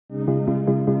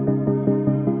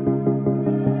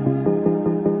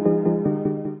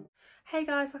Hey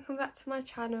guys, welcome back to my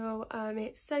channel.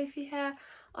 It's Sophie here.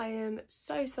 I am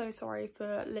so sorry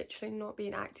for literally not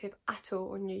being active at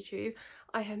all on YouTube.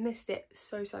 I have missed it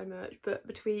so much, but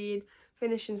between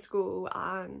finishing school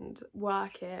and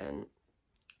working,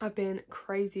 I've been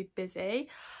crazy busy.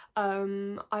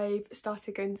 I've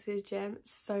started going to the gym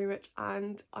so much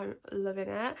and I'm loving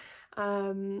it.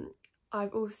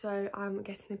 I've also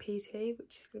getting a PT,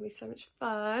 which is going to be so much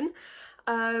fun.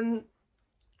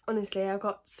 Honestly, I've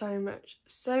got so much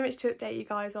to update you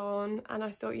guys on, and I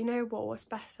thought, you know what's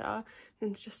better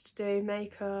than just to do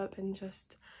makeup and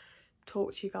just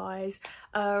talk to you guys.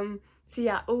 So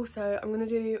yeah, also I'm going to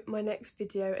do my next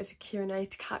video as a Q&A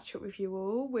to catch up with you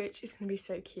all, which is going to be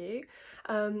so cute.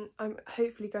 I'm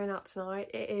hopefully going out tonight.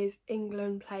 It is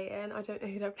England playing. I don't know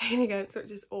who they're playing against,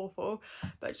 which is awful,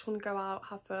 but I just want to go out,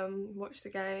 have fun, watch the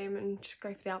game and just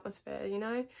go for the atmosphere, you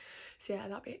know? So yeah,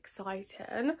 that'd be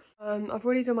exciting. I've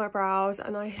already done my brows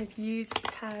and I have used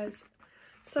Pears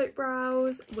soap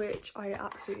brows, which I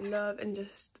absolutely love, and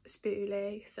just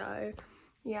spoolie. So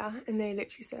yeah, and they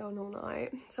literally stay on all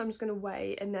night. So I'm just gonna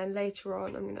wait, and then later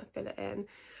on I'm gonna fill it in.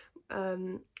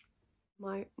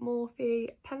 My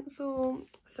Morphe pencil,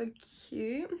 so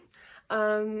cute.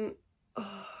 Oh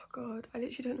god, I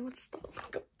literally don't know what to start. Oh my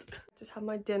god. Just had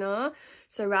my dinner,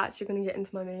 so we're actually gonna get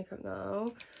into my makeup now.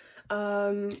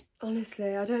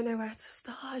 Honestly, I don't know where to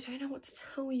start. I don't know what to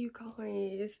tell you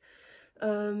guys.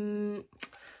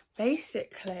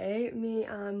 Basically, me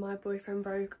and my boyfriend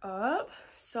broke up,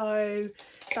 so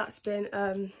that's been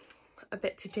a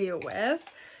bit to deal with.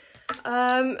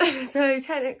 So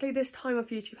technically this time of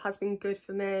YouTube has been good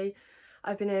for me.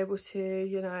 I've been able to,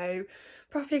 you know,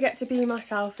 properly get to be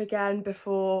myself again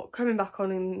before coming back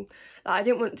on, and like, I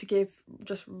didn't want to give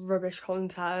just rubbish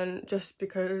content just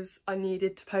because I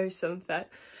needed to post something.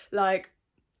 Like,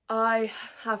 I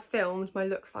have filmed my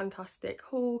Look Fantastic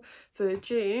haul for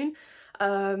June,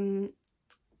 and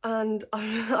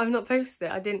I've not posted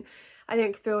it. I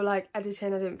didn't feel like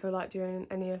editing, I didn't feel like doing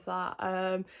any of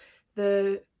that.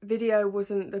 The video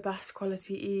wasn't the best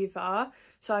quality either,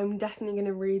 so I'm definitely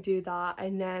going to redo that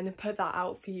and then put that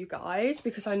out for you guys,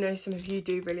 because I know some of you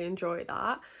do really enjoy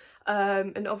that.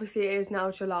 And obviously it is now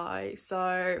July,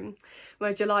 so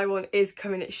my July one is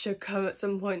coming. It should come at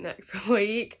some point next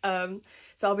week. So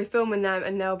I'll be filming them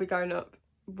and they'll be going up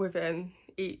within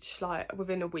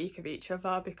a week of each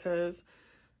other, because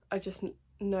I just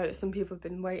know that some people have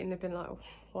been waiting. They've been like,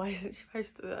 why isn't she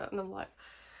posted it? And I'm like,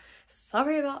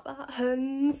 sorry about that,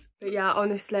 huns. But yeah,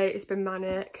 honestly, it's been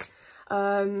manic.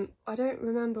 I don't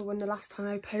remember when the last time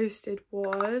I posted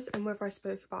was and whether I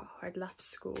spoke about how I'd left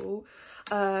school.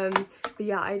 But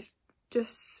yeah, I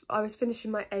was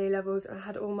finishing my A-levels and I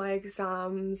had all my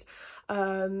exams.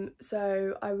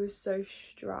 So I was so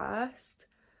stressed.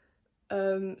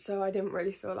 So I didn't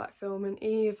really feel like filming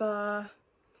either,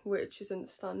 which is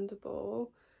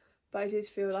understandable. But I did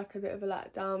feel like a bit of a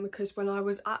letdown, because when I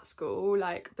was at school,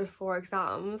 like before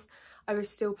exams, I was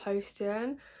still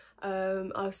posting. I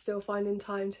was still finding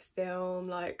time to film.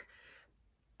 Like,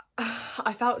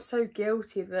 I felt so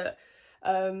guilty that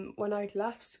when I'd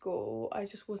left school, I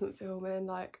just wasn't filming,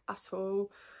 like, at all.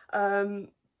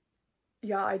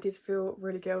 Yeah, I did feel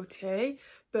really guilty,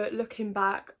 but looking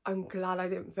back, I'm glad I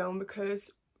didn't film,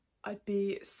 because I'd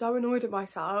be so annoyed at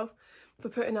myself for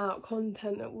putting out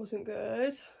content that wasn't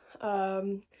good.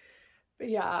 But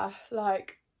yeah,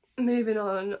 like, moving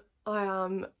on, I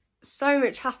am so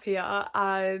much happier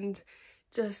and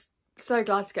just so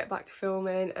glad to get back to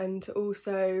filming, and to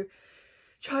also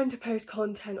trying to post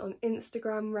content on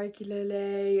Instagram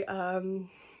regularly,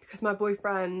 because my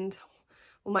boyfriend,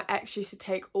 or my ex, used to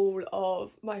take all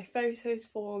of my photos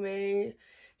for me.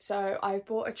 So I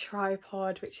bought a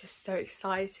tripod, which is so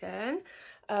exciting.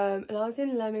 And I was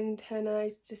in Leamington and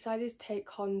I decided to take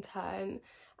content,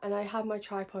 and I had my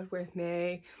tripod with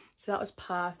me, so that was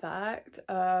perfect.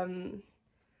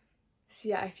 So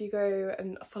yeah, if you go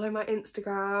and follow my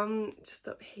Instagram just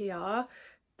up here,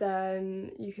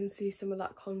 then you can see some of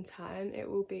that content. It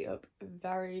will be up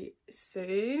very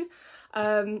soon.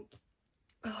 Oh,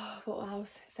 what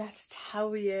else is there to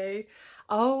tell you?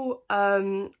 Oh,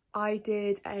 I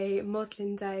did a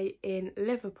modelling day in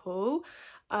Liverpool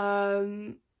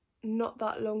not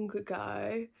that long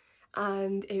ago,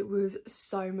 and it was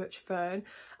so much fun.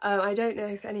 I don't know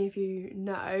if any of you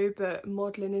know, but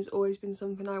modelling has always been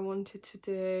something I wanted to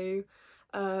do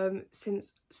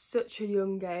since such a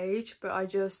young age, but I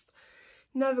just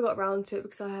never got around to it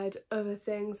because I had other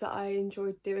things that I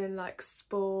enjoyed doing, like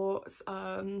sports.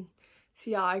 So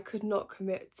yeah, I could not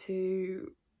commit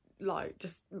to like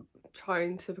just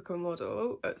trying to become a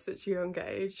model at such a young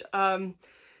age. So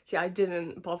yeah, I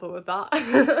didn't bother with that.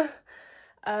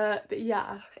 But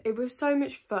yeah, it was so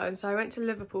much fun. So I went to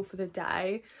Liverpool for the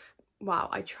day. Wow,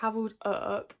 I travelled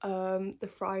up the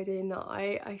Friday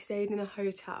night. I stayed in a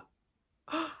hotel.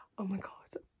 Oh my god.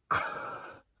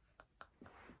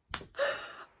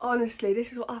 Honestly,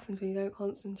 this is what happens when you don't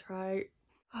concentrate.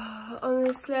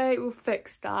 Honestly, we'll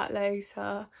fix that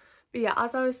later. But yeah,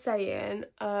 as I was saying,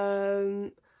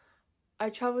 I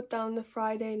travelled down the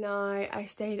Friday night. I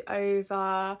stayed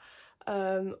over.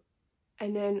 And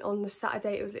then on the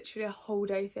Saturday, it was literally a whole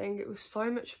day thing. It was so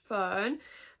much fun.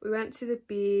 We went to the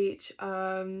beach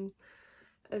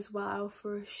as well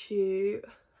for a shoot.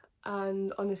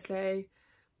 And honestly,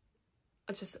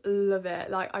 I just love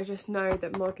it. Like, I just know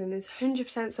that modelling is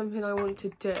 100% something I want to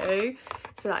do.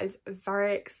 So that is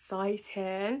very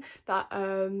exciting. That,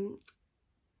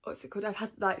 what's it called? I've had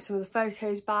like some of the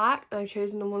photos back and I've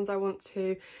chosen the ones I want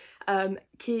to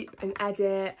keep and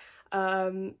edit.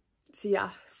 So yeah,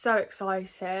 so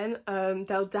exciting.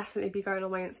 They'll definitely be going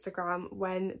on my Instagram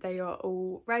when they are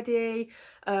all ready.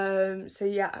 So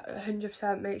yeah,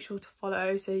 100% make sure to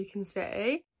follow so you can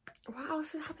see. What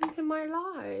else has happened in my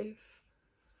life?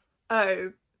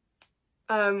 Oh,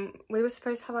 we were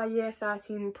supposed to have our year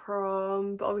 13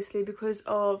 prom, but obviously because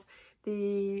of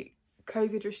the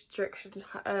COVID restrictions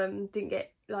didn't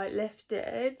get like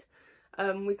lifted,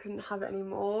 we couldn't have it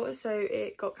anymore, so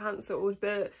it got cancelled.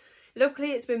 But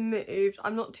luckily it's been moved.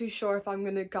 I'm not too sure if I'm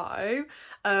gonna go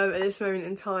at this moment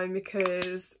in time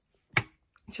because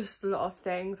just a lot of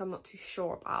things I'm not too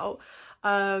sure about.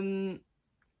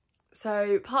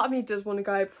 So part of me does want to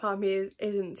go, but part of me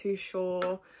isn't too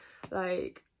sure.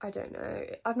 Like, I don't know.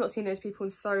 I've not seen those people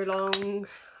in so long.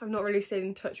 I've not really stayed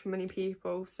in touch with many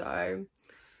people, so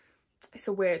it's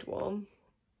a weird one.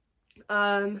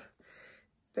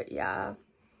 But yeah,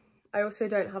 I also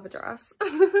don't have a dress.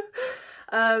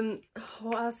 What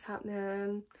else is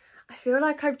happening? I feel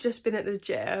like I've just been at the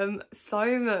gym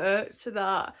so much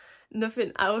that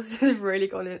nothing else has really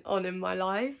gone on in my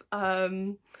life.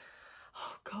 Oh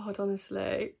god,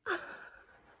 honestly.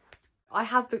 I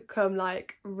have become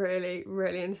like really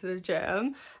into the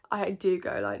gym. I do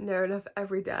go like near enough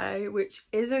every day, which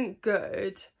isn't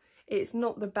good. It's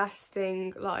not the best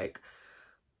thing, like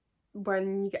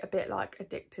when you get a bit like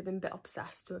addicted and a bit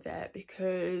obsessed with it,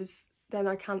 because then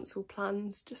I cancel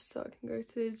plans just so I can go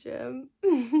to the gym.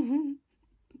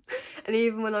 And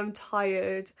even when I'm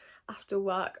tired after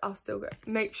work, I'll still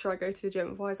make sure I go to the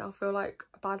gym, otherwise I'll feel like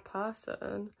a bad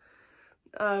person.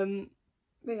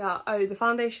 But yeah, oh, the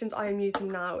foundations I am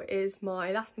using now is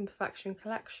my Lasting Perfection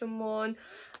collection one,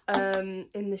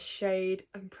 in the shade,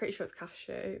 I'm pretty sure it's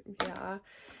Cashew, yeah.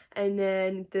 And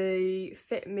then the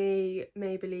Fit Me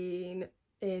Maybelline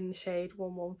in shade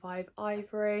 115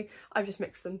 Ivory. I've just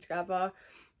mixed them together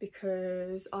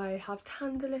because I have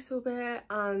tanned a little bit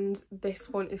and this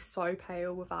one is so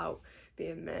pale without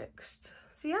being mixed.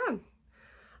 So yeah.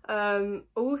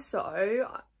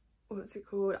 Also, what's it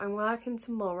called? I'm working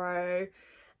tomorrow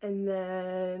and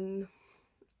then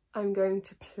I'm going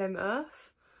to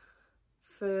Plymouth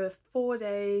for 4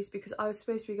 days because I was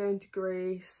supposed to be going to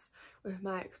Greece with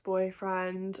my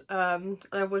ex-boyfriend, and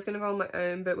I was going to go on my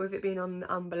own, but with it being on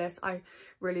the Amber List, I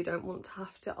really don't want to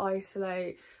have to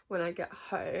isolate when I get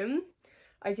home.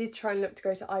 I did try and look to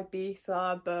go to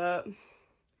Ibiza, but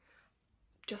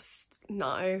just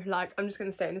no, like I'm just going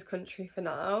to stay in this country for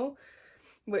now,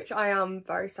 which I am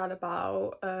very sad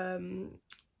about, and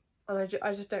I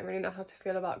just don't really know how to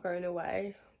feel about going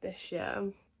away this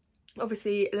year.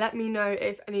 Obviously, let me know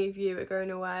if any of you are going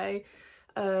away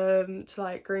to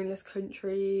like green list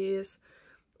countries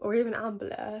or even Amber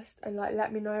List, and like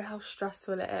let me know how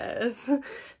stressful it is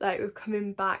like with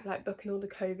coming back, like booking all the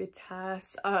COVID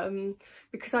tests,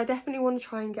 because I definitely want to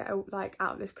try and get like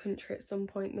out of this country at some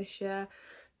point this year,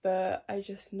 but I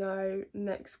just know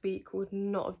next week would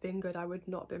not have been good. I would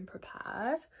not have been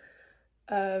prepared.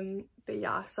 But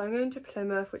yeah, so I'm going to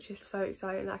Plymouth, which is so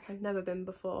exciting. Like, I've never been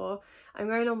before. I'm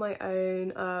going on my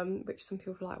own, which some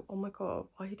people are like, oh my god,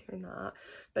 why are you doing that?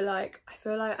 But like, I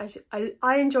feel like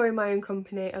I enjoy my own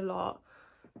company a lot.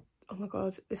 Oh my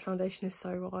god, this foundation is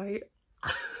so white.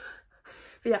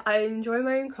 But yeah, I enjoy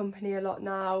my own company a lot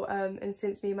now, and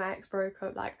since me and my ex broke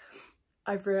up, like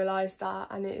I've realised that,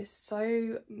 and it is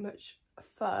so much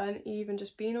fun even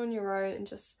just being on your own and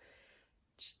just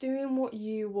doing what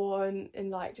you want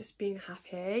and like just being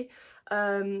happy.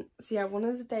 So yeah, one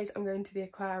of the days I'm going to the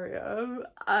aquarium,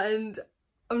 and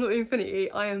I'm not even funny,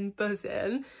 I am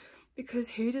buzzing because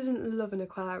who doesn't love an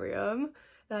aquarium?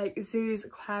 Like, zoos,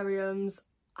 aquariums,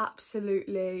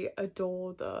 absolutely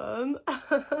adore them.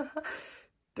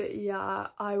 But yeah,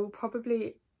 I will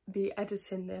probably be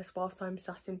editing this whilst I'm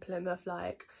sat in Plymouth,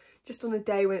 like just on a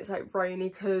day when it's like rainy,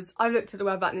 because I looked at the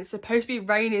weather and it's supposed to be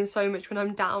raining so much when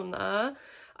I'm down there.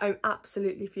 I'm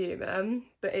absolutely fuming,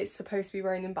 but it's supposed to be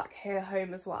raining back here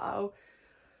home as well.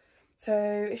 So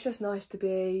it's just nice to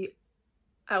be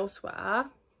elsewhere.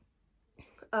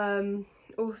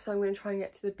 Also, I'm going to try and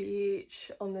get to the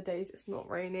beach on the days it's not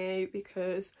rainy,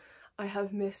 because I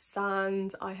have missed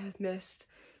sand, I have missed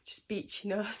just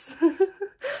beachiness.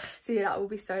 So yeah, that will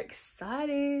be so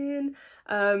exciting.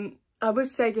 I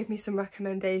would say give me some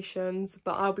recommendations,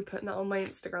 but I'll be putting that on my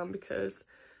Instagram because,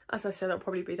 as I said, I'll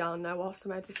probably be down there whilst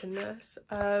I'm editing this.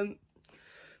 But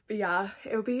yeah,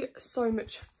 it'll be so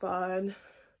much fun.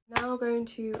 Now going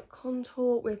to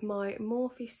contour with my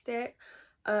Morphe stick.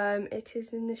 It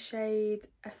is in the shade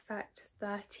Effect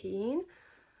 13.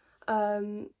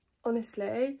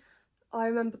 Honestly, I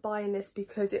remember buying this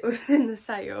because it was in the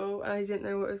sale and I didn't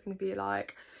know what it was going to be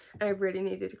like, and I really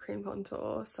needed a cream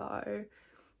contour. So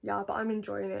yeah, but I'm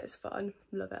enjoying it, it's fun,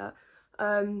 love it.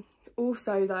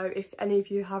 Also though, if any of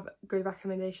you have good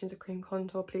recommendations of cream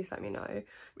contour, please let me know,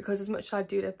 because as much as I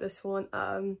do love this one,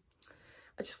 I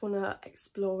just want to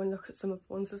explore and look at some of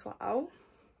the ones as well.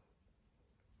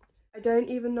 I don't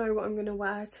even know what I'm going to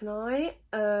wear tonight.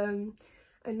 And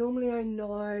normally I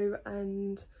know,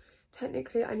 and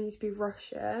technically I need to be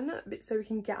rushing so we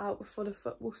can get out before the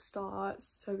football starts,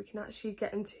 so we can actually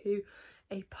get into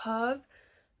a pub.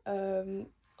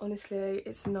 Honestly,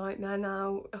 it's a nightmare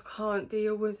now. I can't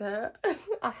deal with it.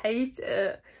 I hate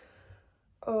it.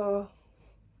 Oh,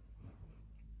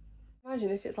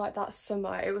 imagine if it's like that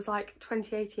summer. It was like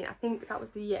 2018, I think that was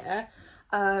the year,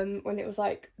 when it was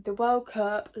like the World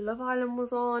Cup, Love Island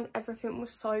was on, everything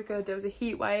was so good. There was a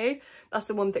heat wave. That's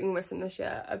the one thing we're missing this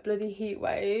year, a bloody heat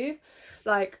wave.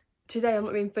 Like today, I'm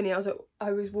not being funny,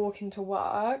 I was walking to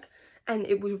work and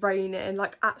it was raining,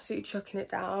 like absolutely chucking it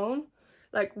down.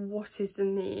 Like, what is the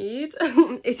need?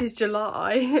 It is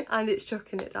July and it's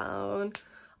chucking it down.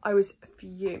 I was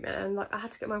fuming. Like, I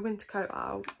had to get my winter coat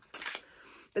out.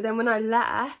 But then when I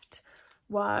left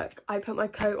work, I put my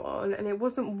coat on and it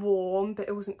wasn't warm, but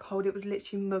it wasn't cold. It was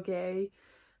literally muggy.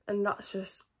 And that's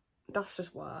just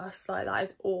worse. Like, that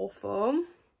is awful.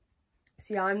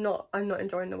 So yeah, I'm not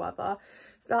enjoying the weather.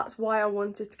 So that's why I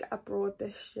wanted to get abroad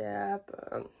this year,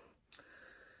 but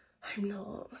I'm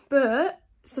not. But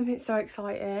something so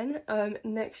exciting.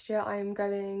 Next year I am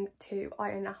going to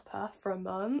Ayia Napa for a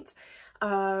month,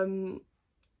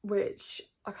 which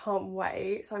I can't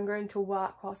wait. So I'm going to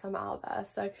work whilst I'm out there.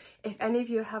 So if any of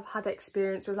you have had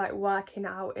experience with like working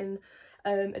out in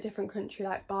a different country,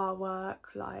 like bar work,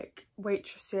 like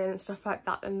waitressing and stuff like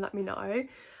that, then let me know.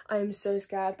 I am so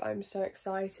scared, but I'm so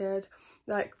excited,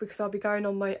 like, because I'll be going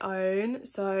on my own,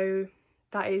 so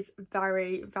that is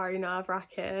very, very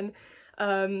nerve-wracking.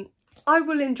 I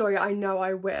will enjoy it, I know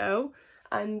I will,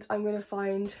 and I'm going to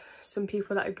find some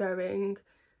people that are going,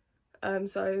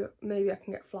 so maybe I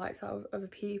can get flights out of other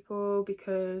people,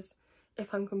 because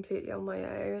if I'm completely on my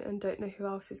own and don't know who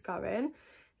else is going,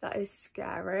 that is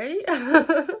scary.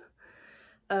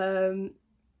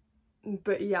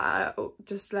 But yeah,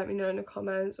 just let me know in the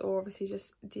comments, or obviously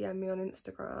just DM me on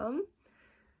Instagram.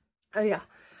 Oh yeah,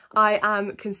 I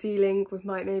am concealing with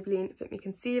my Maybelline Fit Me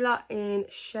Concealer in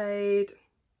shade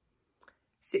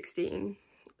 16.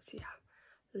 So yeah,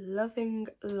 loving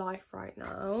life right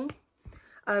now.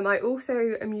 I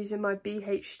also am using my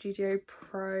BH Studio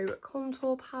Pro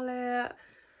contour palette,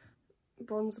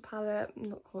 bronzer palette,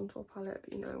 not contour palette,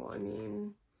 but you know what I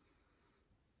mean.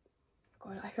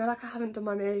 God, I feel like I haven't done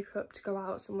my makeup to go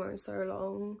out somewhere in so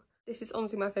long. This is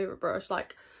honestly my favourite brush,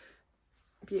 like,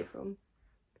 beautiful.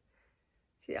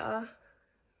 So yeah.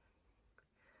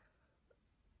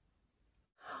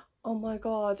 Oh my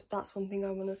god, that's one thing I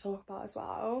want to talk about as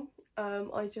well.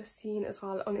 I just seen as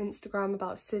well on Instagram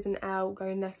about Sid and Elle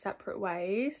going their separate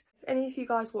ways. If any of you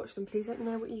guys watch them, please let me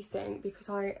know what you think, because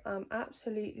I am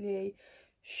absolutely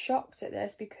shocked at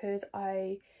this, because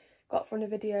I got from the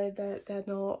video that they're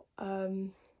not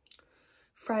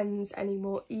friends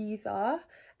anymore either.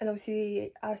 And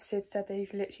obviously, as Sid said,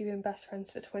 they've literally been best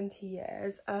friends for 20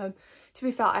 years. To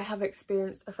be fair, I have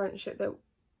experienced a friendship that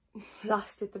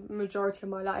lasted the majority of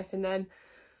my life, and then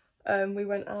we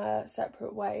went our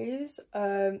separate ways,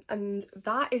 and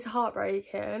that is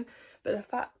heartbreaking. But the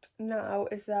fact now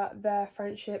is that their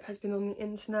friendship has been on the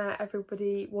internet,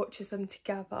 everybody watches them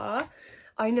together.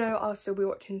 I know I'll still be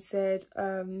watching Sid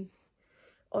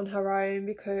on her own,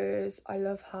 because I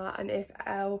love her, and if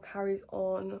Elle carries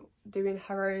on doing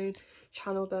her own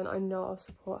channel, then I know I'll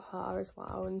support her as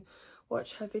well and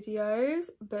watch her videos.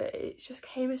 But it just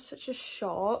came as such a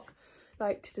shock,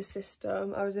 like, to the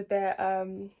system. I was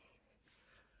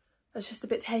just a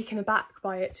bit taken aback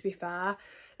by it, to be fair.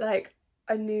 Like,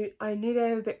 I knew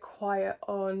they were a bit quiet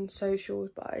on socials,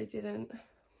 but I didn't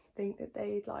think that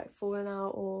they'd like fallen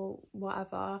out or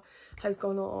whatever has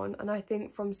gone on. And I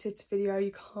think from Sid's video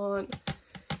you can't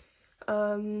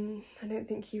I don't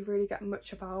think you really get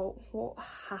much about what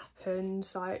happened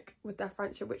like with their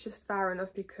friendship, which is fair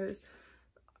enough, because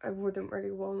I wouldn't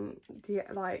really want the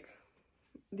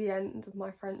end of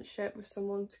my friendship with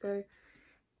someone to go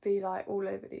be like all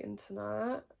over the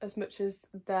internet. As much as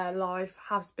their life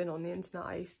has been on the internet,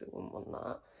 I still wouldn't want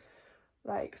that.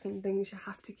 Like, some things you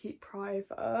have to keep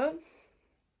private.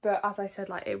 But as I said,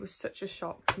 like, it was such a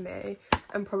shock to me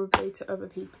and probably to other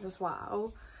people as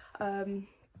well.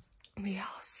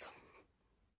 Yes.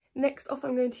 Next off,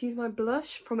 I'm going to use my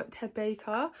blush from Ted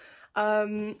Baker.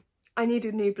 I need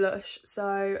a new blush,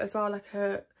 so as well, like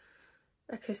a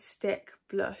stick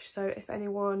blush. So if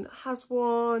anyone has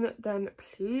one, then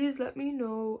please let me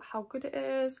know how good it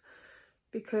is,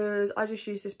 because I just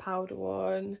use this powder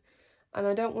one and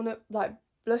I don't want to, like,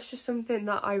 blush is something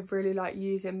that I really like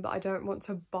using, but I don't want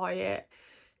to buy it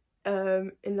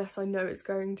unless I know it's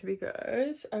going to be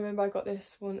good. I remember I got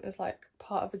this one as like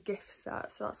part of a gift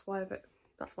set, so that's why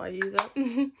I use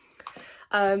it.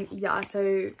 Yeah,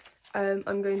 so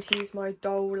I'm going to use my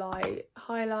Doll Light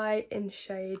highlight in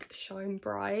shade Shine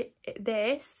Bright.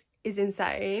 This is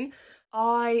insane.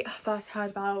 I first heard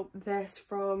about this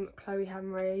from Chloe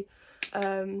Henry,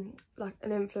 like an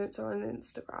influencer on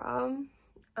Instagram,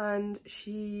 and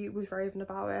she was raving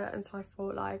about it, and so I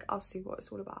thought, like, I'll see what it's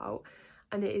all about.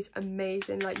 And it is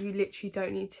amazing. Like, you literally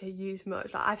don't need to use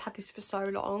much. Like, I've had this for so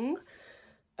long,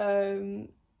 and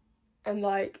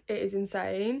like, it is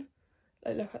insane.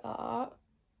 Like, look at that.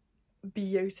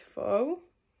 Beautiful.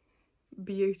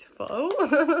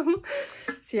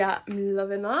 So yeah, I'm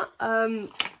loving that.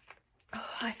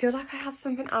 I feel like I have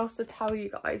something else to tell you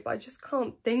guys, but I just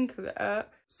can't think of it.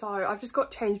 So I've just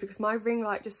got changed because my ring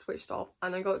light just switched off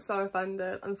and I got so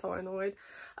offended and so annoyed.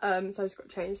 So I just got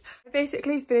changed. I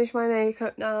basically finished my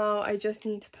makeup now. I just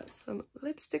need to put some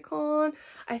lipstick on.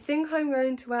 I think I'm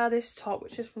going to wear this top,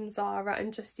 which is from Zara,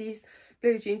 and just these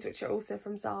blue jeans, which are also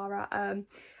from Zara,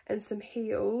 and some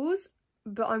heels.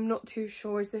 But I'm not too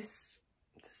sure. Does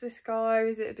this go?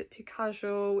 Is it a bit too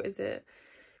casual? Is it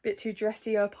a bit too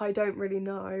dressy up? I don't really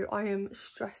know. I am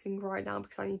stressing right now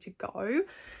because I need to go.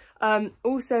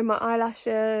 Also, my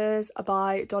eyelashes are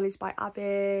by Dolly's by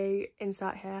Abby,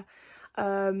 insert here.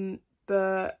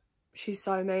 But she's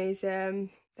so amazing.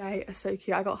 They are so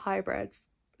cute. I got hybrids,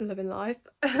 living life.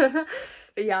 But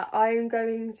yeah, I'm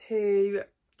going to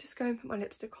just go and put my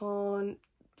lipstick on,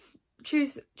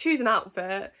 choose an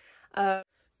outfit.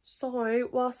 So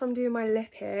whilst I'm doing my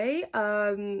lippy,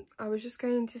 I was just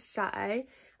going to say,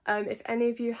 if any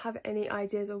of you have any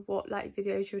ideas of what like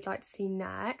videos you would like to see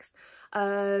next,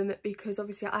 because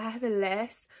obviously I have a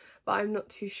list, but I'm not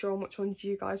too sure on which ones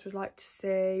you guys would like to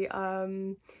see.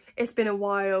 It's been a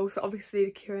while, so obviously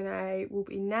the Q&A will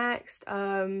be next,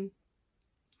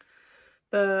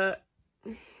 but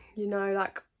you know,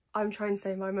 like, I'm trying to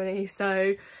save my money,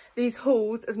 so these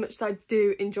hauls, as much as I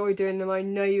do enjoy doing them, I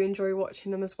know you enjoy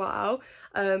watching them as well.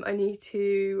 I need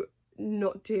to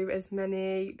not do as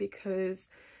many because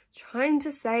trying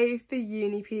to save for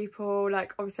uni people.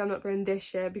 Like, obviously I'm not going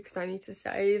this year because I need to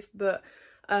save, but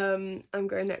I'm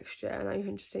going next year and I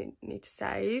 100% need to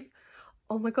save.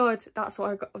 Oh my god, that's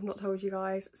what I've not told you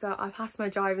guys. So I passed my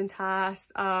driving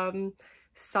test.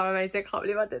 So amazing, I can't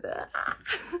believe I did it.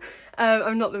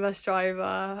 I'm not the best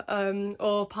driver,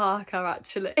 or parker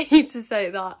actually, to say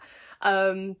that,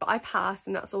 but I passed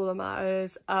and that's all that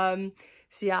matters. So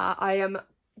yeah, I am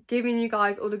giving you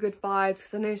guys all the good vibes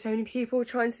because I know so many people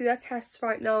trying to do their tests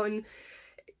right now and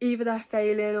either they're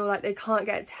failing or like they can't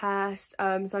get a test.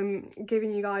 So I'm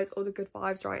giving you guys all the good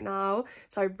vibes right now,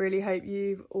 so I really hope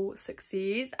you all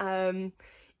succeed,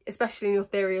 especially in your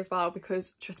theory as well,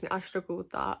 because trust me, I struggled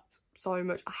with that so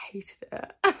much. I hated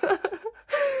it.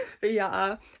 But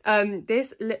yeah,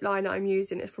 this lip liner I'm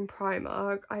using is from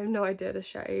Primark. I have no idea the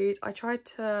shade. I tried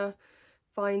to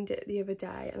find it the other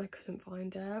day and I couldn't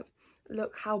find it.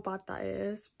 Look how bad that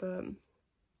is, but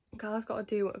a girl's got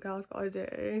to do what a girl's got to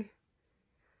do.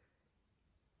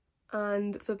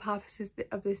 And for the purposes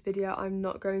of this video, I'm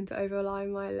not going to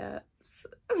overline my lips.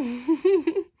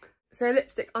 So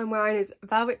lipstick I'm wearing is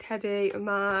Velvet Teddy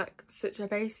MAC, such a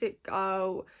basic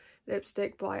girl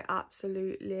lipstick, but I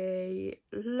absolutely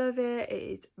love it.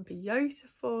 It is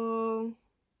beautiful.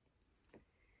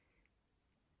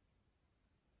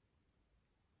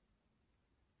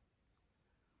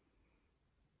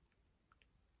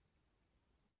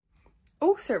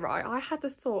 Also, right, I had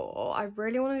the thought, I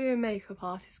really want to do a makeup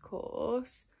artist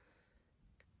course.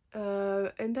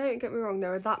 And don't get me wrong,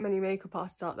 there are that many makeup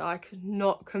artists out there, I could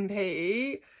not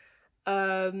compete.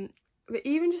 But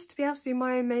even just to be able to do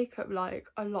my own makeup like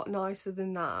a lot nicer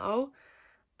than now,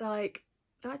 like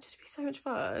that'd just be so much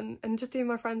fun. And just doing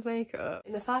my friend's makeup.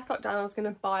 In the first lockdown I was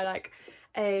gonna buy like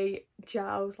a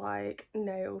gels like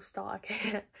nail starter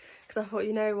kit because I thought,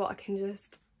 you know what, I can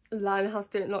just learn how to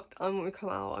do it in lockdown. When we come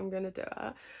out I'm gonna do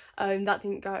it. That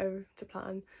didn't go to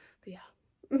plan,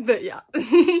 but yeah.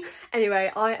 Anyway,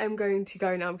 I am going to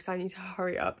go now because I need to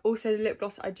hurry up. Also, the lip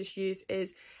gloss I just used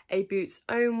is a Boots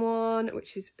Own one,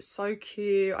 which is so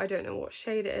cute. I don't know what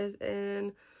shade it is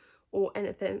in or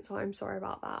anything, so I'm sorry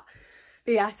about that.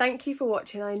 But yeah, thank you for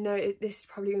watching. I know this is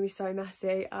probably going to be so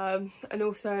messy. And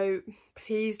also,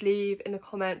 please leave in the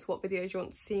comments what videos you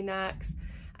want to see next.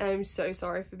 And I'm so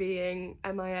sorry for being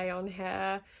MIA on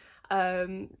here.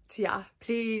 So yeah,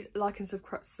 please like and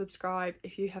subscribe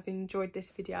if you have enjoyed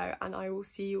this video, and I will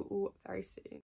see you all very soon.